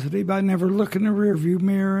forward positive. I never look in the rearview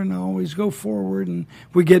mirror, and I always go forward. And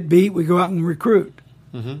if we get beat, we go out and recruit.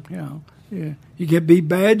 You get beat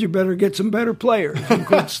bad, you better get some better players and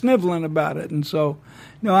quit sniveling about it. And so,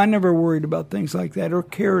 no, I never worried about things like that or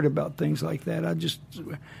cared about things like that. I just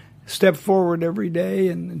step forward every day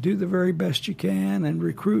and do the very best you can and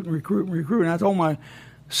recruit and recruit and recruit. And I told my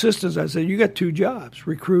assistants, I said, you got two jobs,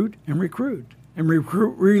 recruit and recruit. And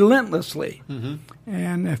recruit relentlessly.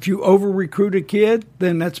 And if you over-recruit a kid,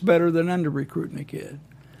 then that's better than under-recruiting a kid.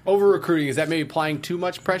 Over-recruiting, is that maybe applying too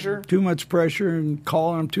much pressure? Too much pressure and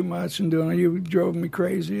calling them too much and doing, you drove me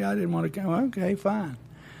crazy. I didn't want to come. Okay, fine.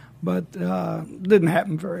 But didn't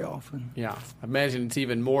happen very often. Yeah. I imagine it's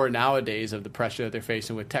even more nowadays of the pressure that they're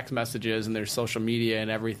facing with text messages and their social media and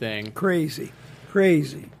everything. Crazy.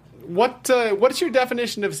 What is your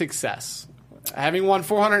definition of success? Having won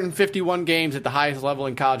 451 games at the highest level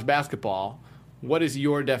in college basketball, what is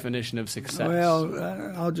your definition of success?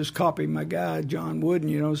 Well, I'll just copy my guy, John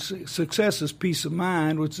Wooden. Success is peace of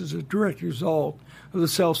mind, which is a direct result of the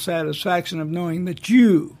self-satisfaction of knowing that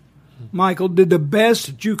you, Michael, did the best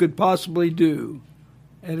that you could possibly do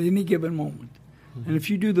at any given moment. And if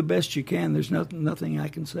you do the best you can, there's nothing I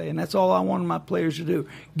can say. And that's all I want my players to do.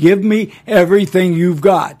 Give me everything you've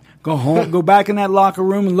got. Go home, go back in that locker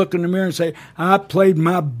room and look in the mirror and say, I played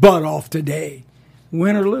my butt off today.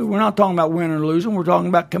 Win or lose. We're not talking about winning or losing. We're talking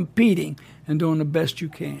about competing and doing the best you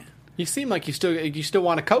can. You seem like you still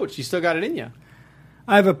want to coach. You still got it in you.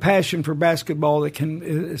 I have a passion for basketball that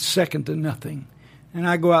is second to nothing. And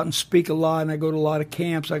I go out and speak a lot, and I go to a lot of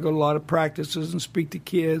camps. I go to a lot of practices and speak to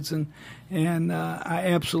kids. And I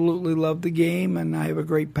absolutely love the game, and I have a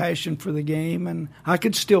great passion for the game. And I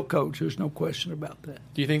could still coach. There's no question about that.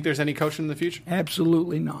 Do you think there's any coaching in the future?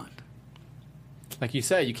 Absolutely not. Like you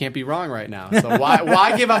said, you can't be wrong right now. So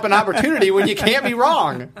why give up an opportunity when you can't be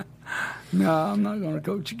wrong? No, I'm not going to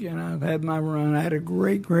coach again. I've had my run. I had a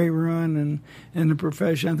great run in the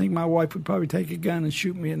profession. I think my wife would probably take a gun and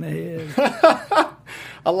shoot me in the head.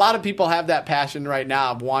 A lot of people have that passion right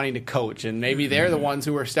now of wanting to coach, and maybe they're the ones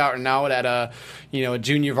who are starting out at a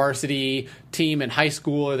junior varsity team in high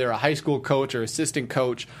school, or they're a high school coach or assistant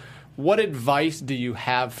coach. What advice do you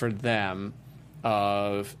have for them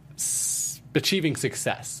of achieving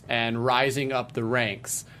success and rising up the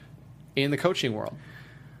ranks in the coaching world?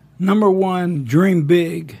 Number one, dream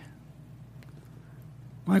big.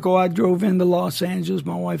 Michael, I drove into Los Angeles.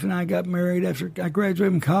 My wife and I got married after I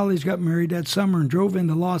graduated from college, got married that summer, and drove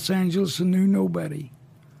into Los Angeles and knew nobody.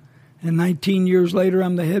 And 19 years later,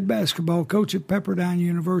 I'm the head basketball coach at Pepperdine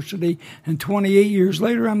University. And 28 years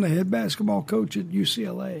later, I'm the head basketball coach at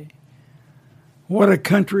UCLA. What a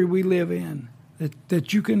country we live in,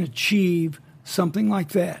 that you can achieve something like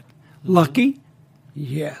that. Lucky?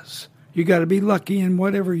 Yes. You got to be lucky in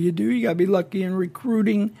whatever you do. You got to be lucky in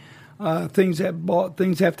recruiting. Things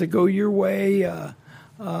have to go your way. You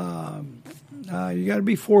got to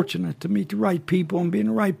be fortunate to meet the right people and be in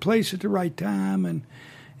the right place at the right time.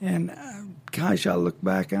 And gosh, I look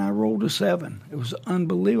back and I rolled a 7. It was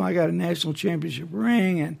unbelievable. I got a national championship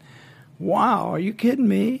ring, and wow, are you kidding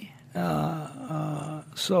me?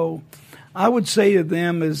 So I would say to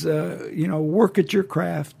them is, work at your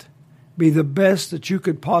craft, be the best that you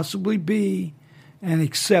could possibly be, and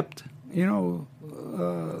accept, the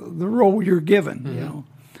role you're given.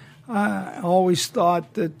 Mm-hmm. I always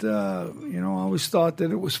thought that,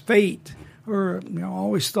 it was fate, or I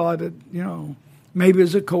always thought that, maybe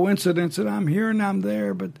it's a coincidence that I'm here and I'm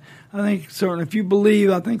there, but I think certainly if you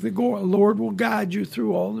believe, I think the Lord will guide you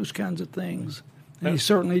through all those kinds of things. And He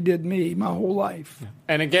certainly did me my whole life.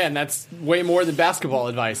 And again, that's way more than basketball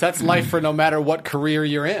advice. That's life for no matter what career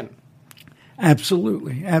you're in.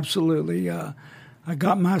 Absolutely, absolutely. I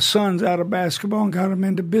got my sons out of basketball and got them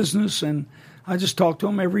into business, and I just talk to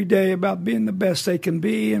them every day about being the best they can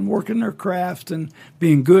be and working their craft and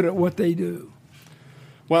being good at what they do.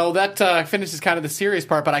 Well, that finishes kind of the serious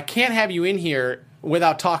part, but I can't have you in here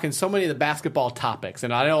without talking so many of the basketball topics.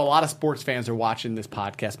 And I know a lot of sports fans are watching this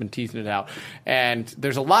podcast, been teasing it out, and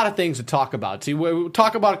there's a lot of things to talk about. So we'll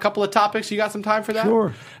talk about a couple of topics. You got some time for that?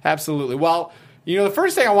 Sure. Absolutely. Well, the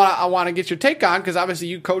first thing I want to get your take on, because obviously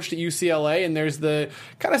you coached at UCLA, and there's the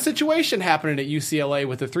kind of situation happening at UCLA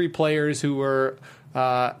with the 3 players who were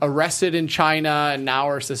arrested in China and now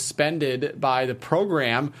are suspended by the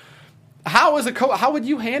program. How would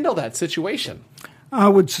you handle that situation? I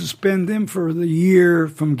would suspend them for the year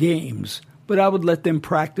from games, but I would let them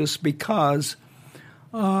practice because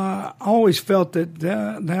I always felt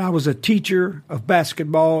that I was a teacher of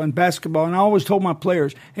basketball, and I always told my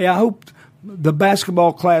players, hey, I hope the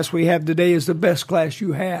basketball class we have today is the best class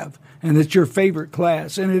you have, and it's your favorite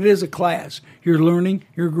class, and it is a class. You're learning,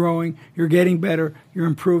 you're growing, you're getting better, you're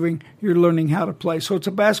improving, you're learning how to play. So it's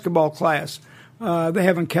a basketball class. They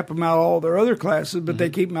haven't kept them out of all their other classes, but they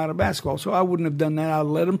keep them out of basketball. So I wouldn't have done that. I'd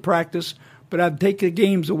let them practice, but I'd take the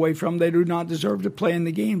games away from them. They do not deserve to play in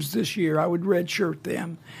the games this year. I would redshirt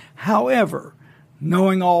them. However,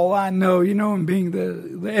 knowing all I know, and being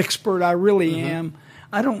the expert I really am,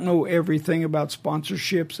 I don't know everything about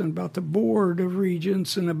sponsorships and about the board of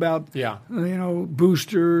regents and about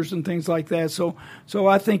boosters and things like that. So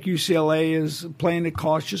I think UCLA is playing it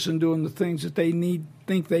cautious and doing the things that they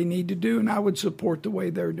think they need to do, and I would support the way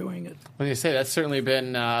they're doing it. When you say that's certainly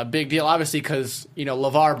been a big deal, obviously, because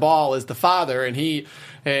LeVar Ball is the father, and he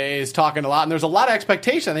is talking a lot, and there's a lot of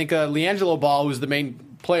expectation. I think LiAngelo Ball, who's the main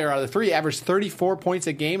player out of the 3, averaged 34 points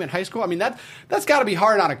a game in high school. I mean, that's got to be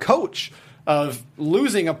hard on a coach of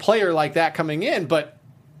losing a player like that coming in, but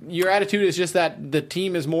your attitude is just that the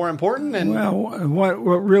team is more important. And what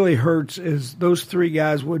really hurts is those 3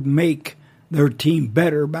 guys would make their team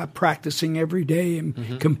better by practicing every day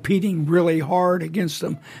and competing really hard against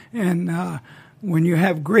them. And when you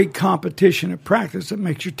have great competition at practice, it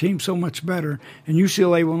makes your team so much better. And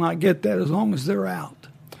UCLA will not get that as long as they're out.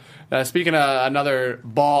 Speaking of another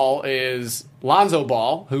Ball is Lonzo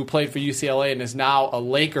Ball, who played for UCLA and is now a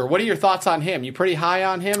Laker. What are your thoughts on him? You pretty high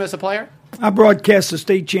on him as a player? I broadcast the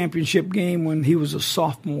state championship game when he was a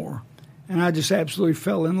sophomore, and I just absolutely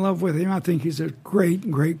fell in love with him. I think he's a great,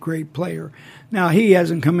 great, great player. Now, he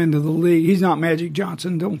hasn't come into the league. He's not Magic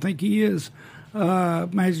Johnson. Don't think he is.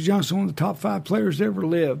 Magic Johnson, one of the top 5 players that ever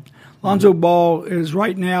lived. Lonzo Ball is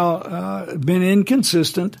right now been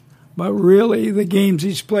inconsistent. But really, the games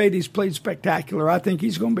he's played spectacular. I think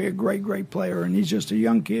he's going to be a great, great player, and he's just a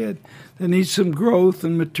young kid that needs some growth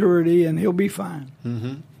and maturity, and he'll be fine.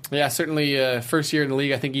 Mm-hmm. Yeah, certainly first year in the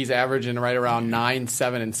league, I think he's averaging right around 9,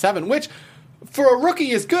 7, and 7, which for a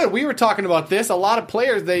rookie is good. We were talking about this. A lot of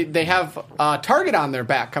players, they have a target on their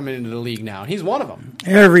back coming into the league now, and he's one of them.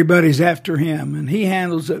 Everybody's after him, and he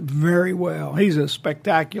handles it very well. He's a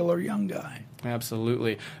spectacular young guy.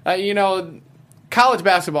 Absolutely. College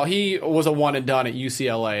basketball, he was a one and done at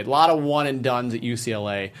UCLA. A lot of one and dones at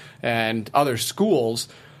UCLA and other schools.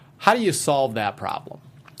 How do you solve that problem?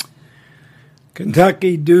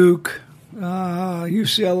 Kentucky, Duke,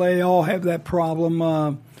 UCLA all have that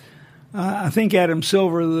problem. I think Adam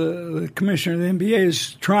Silver, the commissioner of the NBA,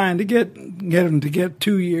 is trying to get him to get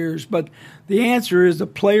 2 years. But the answer is the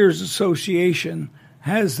Players Association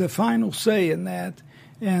has the final say in that.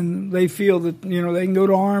 And they feel that, they can go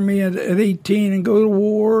to Army at 18 and go to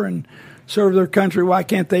war and serve their country. Why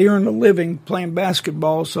can't they earn a living playing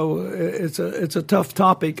basketball? So it's a tough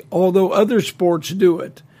topic, although other sports do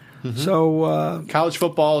it. Mm-hmm. So college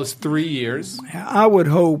football is 3 years. I would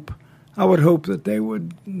hope that they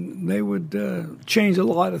would change a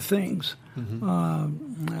lot of things. Mm-hmm.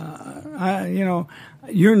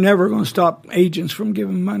 You're never going to stop agents from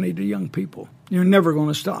giving money to young people. You're never going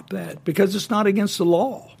to stop that because it's not against the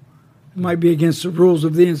law. It might be against the rules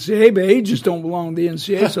of the NCAA, but agents don't belong to the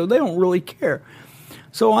NCAA, so they don't really care.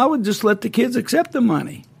 So I would just let the kids accept the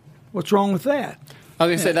money. What's wrong with that? I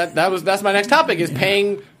was going to say that's my next topic is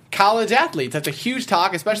paying college athletes. That's a huge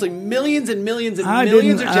talk, especially millions and millions and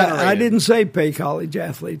millions are generated. I didn't say pay college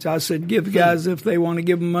athletes. I said give guys, if they want to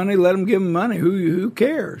give them money, let them give them money. Who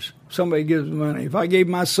cares? Somebody gives them money. If I gave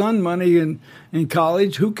my son money in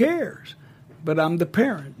college, who cares? But I'm the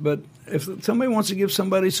parent. But if somebody wants to give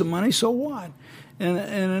somebody some money, so what? And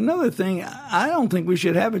another thing, I don't think we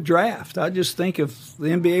should have a draft. I just think if the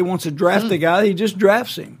NBA wants to draft a guy, he just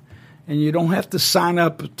drafts him. And you don't have to sign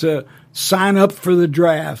up for the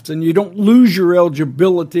draft. And you don't lose your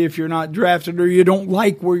eligibility if you're not drafted or you don't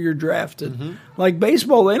like where you're drafted. Mm-hmm. Like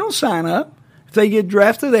baseball, they don't sign up. If they get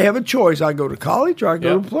drafted, they have a choice. I go to college or I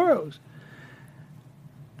go to pros.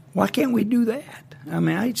 Why can't we do that? I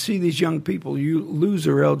mean, I see these young people, you lose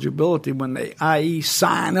their eligibility when they, i.e.,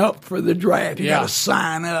 sign up for the draft. You got to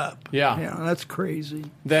sign up. Yeah. That's crazy.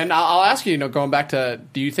 Then I'll ask you, going back to,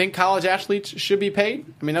 do you think college athletes should be paid?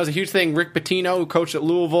 I mean, that was a huge thing. Rick Pitino, who coached at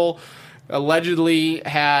Louisville, allegedly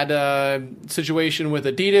had a situation with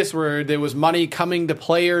Adidas where there was money coming to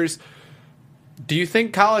players. Do you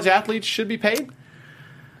think college athletes should be paid?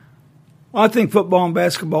 Well, I think football and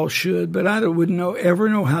basketball should, but I wouldn't ever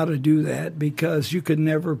know how to do that because you could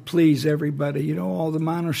never please everybody. All the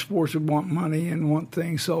minor sports would want money and want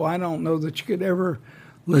things, so I don't know that you could ever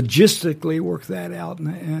logistically work that out.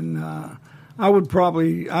 And I'd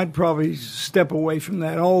probably step away from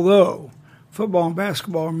that. Although football and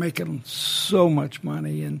basketball are making so much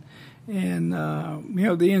money, and the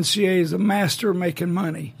NCAA is a master of making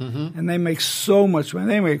money, and they make so much money.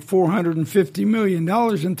 They make $450 million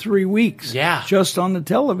in 3 weeks, just on the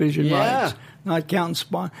television rights, not counting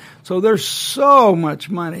sponsors. So there's so much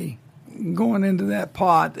money going into that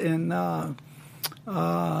pot, and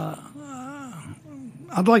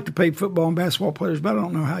I'd like to pay football and basketball players, but I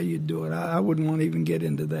don't know how you'd do it. I wouldn't want to even get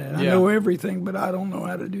into that. I know everything, but I don't know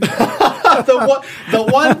how to do that. the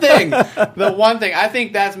one thing, I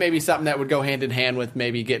think that's maybe something that would go hand in hand with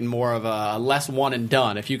maybe getting more of a less one and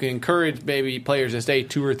done. If you can encourage maybe players to stay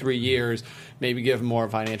 2 or 3 years, maybe give them more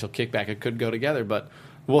financial kickback, it could go together. But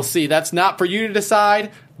we'll see. That's not for you to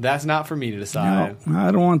decide. That's not for me to decide. No,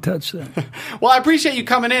 I don't want to touch that. Well, I appreciate you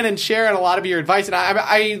coming in and sharing a lot of your advice. And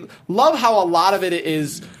I love how a lot of it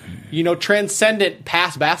is, transcendent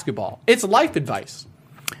past basketball. It's life advice.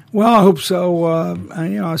 Well, I hope so.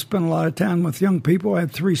 I spent a lot of time with young people. I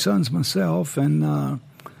have 3 sons myself, and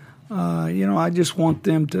I just want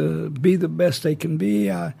them to be the best they can be.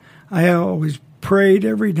 I have always prayed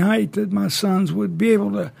every night that my sons would be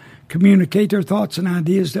able to communicate their thoughts and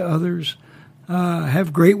ideas to others,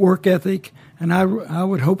 have great work ethic, and I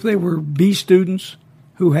would hope they were B students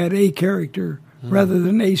who had A character rather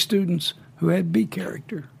than A students who had B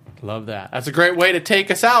character. Love that. That's a great way to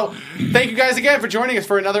take us out. Thank you guys again for joining us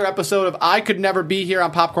for another episode of I Could Never Be here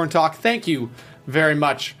on Popcorn Talk. Thank you very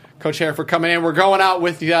much, Coach Hare, for coming in. We're going out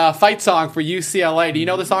with the fight song for UCLA. Do you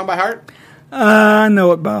know the song by heart? I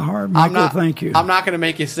know it by heart, Michael. Thank you. I'm not going to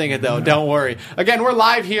make you sing it, though. No. Don't worry. Again, we're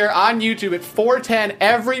live here on YouTube at 4:10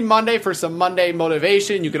 every Monday for some Monday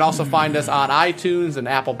motivation. You can also find us on iTunes and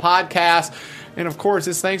Apple Podcasts. And, of course,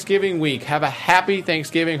 it's Thanksgiving week. Have a happy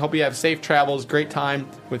Thanksgiving. Hope you have safe travels, great time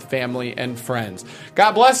with family and friends.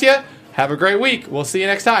 God bless you. Have a great week. We'll see you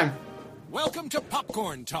next time. Welcome to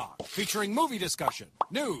Popcorn Talk, featuring movie discussion,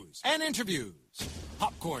 news, and interviews.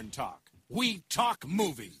 Popcorn Talk. We talk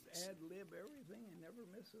movies. Ad-lib everything and you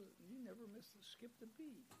never miss the skip the beat.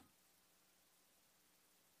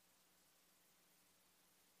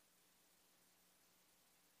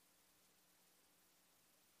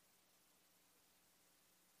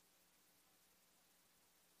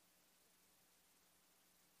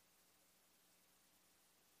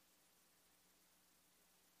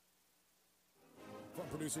 From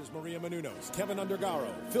producers Maria Menounos, Kevin Undergaro,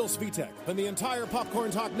 Phil Svitek, and the entire Popcorn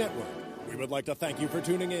Talk Network, we would like to thank you for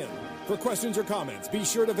tuning in. For questions or comments, be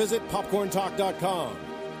sure to visit popcorntalk.com.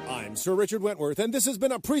 I'm Sir Richard Wentworth, and this has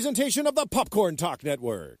been a presentation of the Popcorn Talk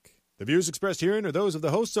Network. The views expressed herein are those of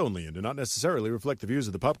the hosts only and do not necessarily reflect the views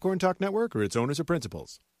of the Popcorn Talk Network or its owners or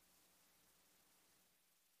principals.